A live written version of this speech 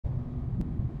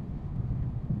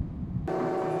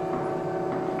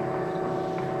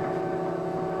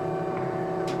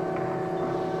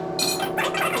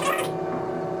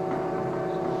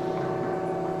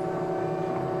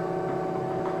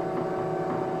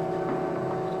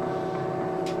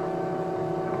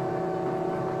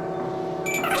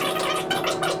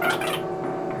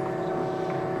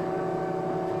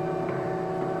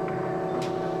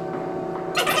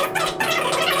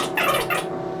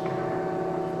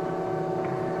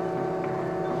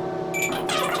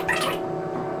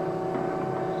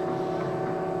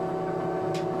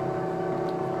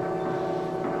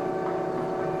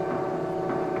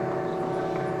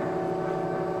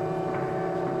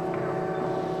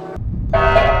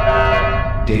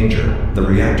Danger, the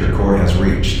reactor core has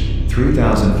reached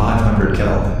 3,500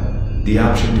 Kelvin. The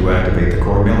option to activate the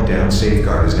core meltdown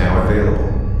safeguard is now available.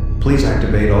 Please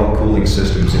activate all cooling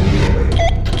systems immediately.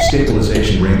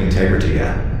 Stabilization ring integrity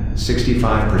at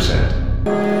 65%.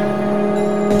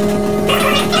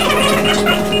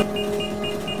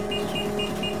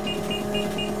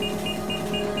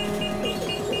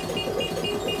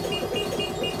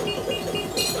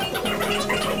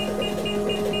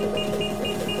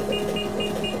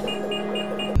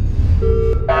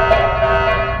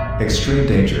 Extreme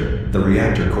danger, the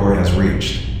reactor core has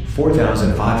reached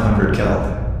 4,500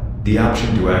 Kelvin. The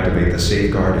option to activate the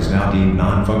safeguard is now deemed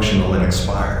non-functional and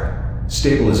expired.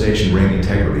 Stabilization ring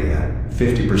integrity at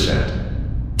 50%.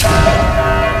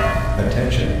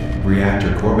 Attention,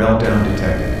 reactor core meltdown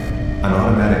detected. An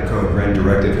automatic code red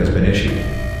directive has been issued.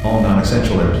 All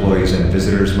non-essential employees and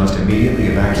visitors must immediately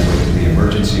evacuate to the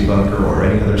emergency bunker or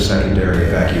any other secondary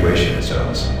evacuation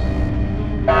zones.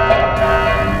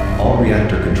 All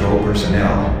reactor control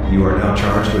personnel, you are now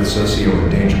charged with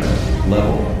socio-endangerment,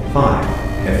 level 5,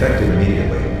 effective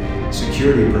immediately.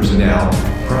 Security personnel,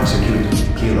 prosecute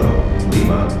Kilo,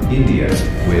 Lima, India,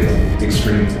 with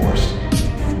extreme force.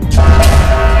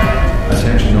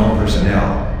 Attention all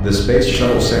personnel, the Space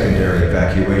Shuttle secondary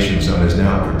evacuation zone is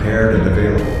now prepared and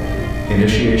available.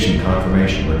 Initiation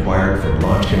confirmation required from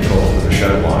launch control for the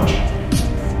shuttle launch.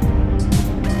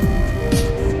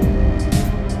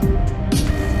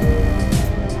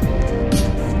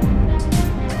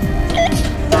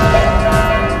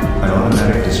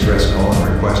 Distress call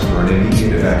and request for an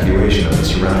immediate evacuation of the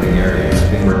surrounding area has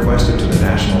been requested to the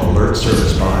National Alert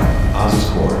Service by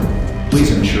Corps.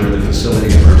 Please ensure the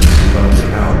facility emergency bunker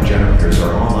power generators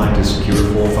are online to secure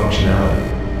full functionality.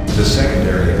 The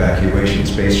secondary evacuation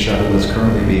space shuttle is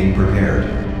currently being prepared.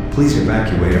 Please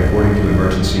evacuate according to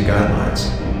emergency guidelines.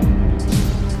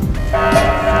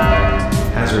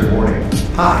 Hazard warning.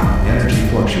 High energy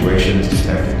fluctuation is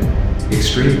detected.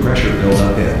 Extreme pressure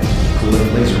buildup in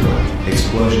coolant laser room.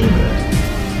 Explosion imminent.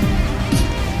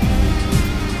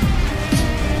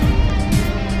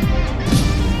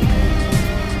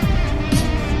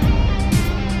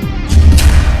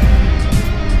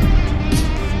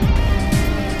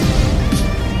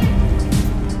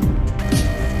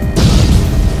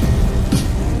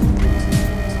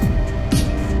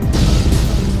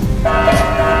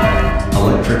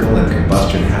 Electrical and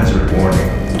combustion hazard warning.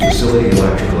 Facility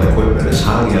electrical equipment is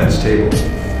highly unstable.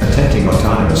 Attempting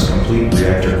autonomous complete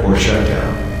reactor core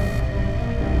shutdown.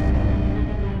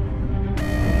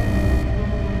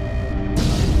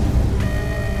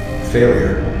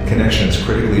 Failure. Connections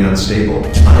critically unstable.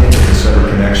 Unable to sever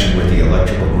connection with the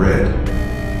electrical grid.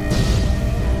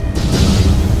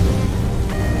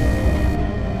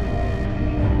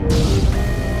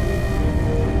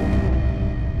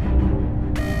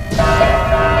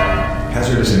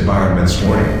 Hazardous environments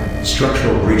warning.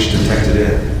 Structural breach detected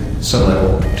in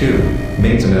Sublevel 2,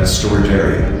 Maintenance Storage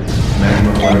Area.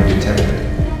 Magma flooding detected.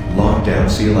 Lockdown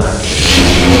seal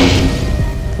activated.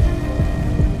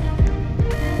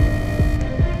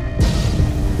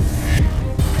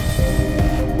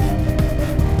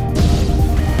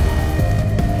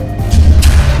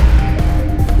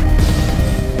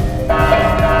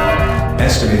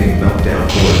 Estimating meltdown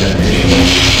core detonation.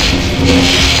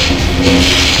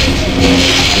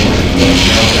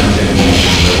 Meltdown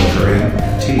detonation will occur in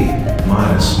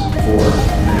T-minus 4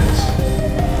 minutes.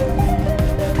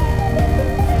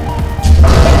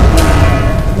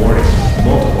 Warning,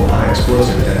 multiple high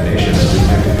explosive detonations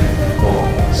detected in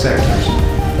all sectors.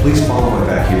 Please follow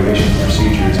evacuation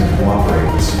procedures and cooperate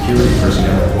with security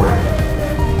personnel accordingly.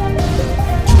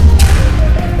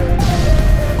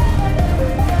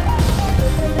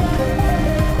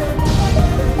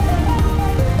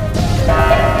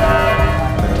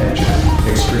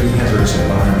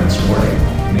 Environments warning.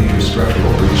 Major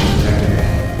structural breach detected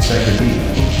in Sector B,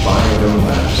 Biodome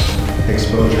Labs.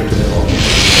 Exposure to the volcanic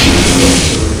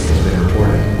facility has been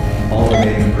reported. All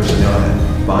remaining personnel at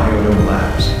Biodome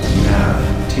Labs, you have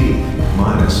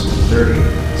T-minus 30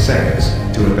 seconds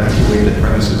to evacuate the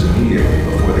premises immediately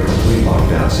before the complete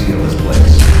lockdown seal is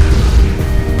placed.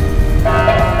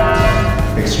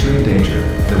 Extreme danger.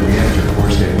 The reactor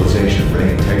core stabilization ring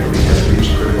integrity has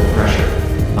reached critical pressure.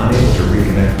 Unable to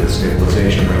reconnect with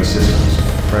stabilization ring systems.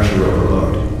 Pressure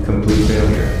overload. Complete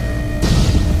failure.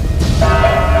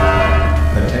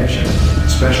 Attention.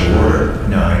 Special Order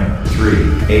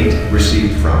 938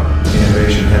 received from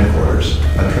Innovation Headquarters.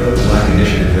 A Code Black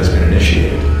initiative has been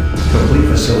initiated.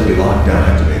 Complete facility lockdown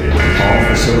activated. All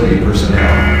facility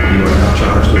personnel, you are now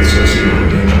charged with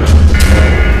socio-endangerment.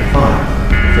 Level 5.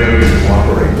 Failure to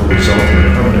cooperate will result in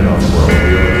a permanent off-world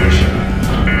relocation.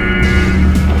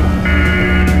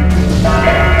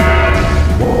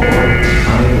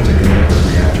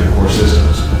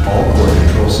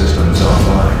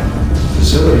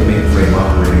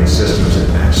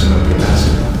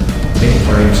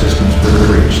 Frame systems were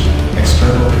breached.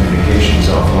 External communications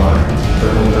offline.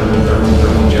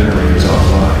 Thermal generators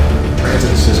offline.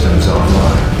 Transit systems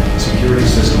offline. Security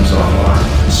systems offline.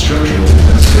 Structural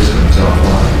defense systems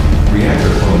offline. Reactor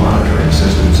flow monitoring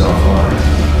systems offline.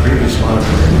 Previous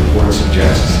monitoring report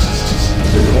suggests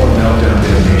the core meltdown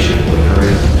detonation will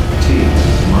occur in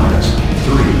T-3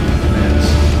 minutes.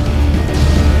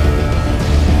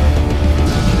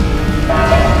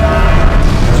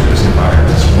 Hazardous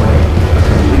environments warning. A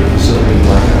complete facility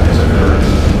blackout has occurred.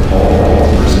 All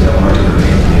personnel are to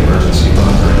remain in the emergency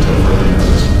bunker until further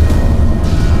notice.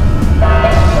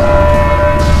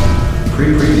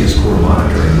 Previous core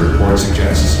monitoring report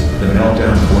suggests the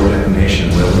meltdown core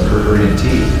detonation will occur in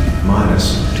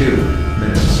T-2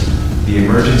 minutes. The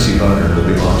emergency bunker will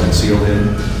be locked and sealed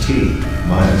in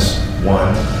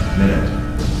T-1 minute.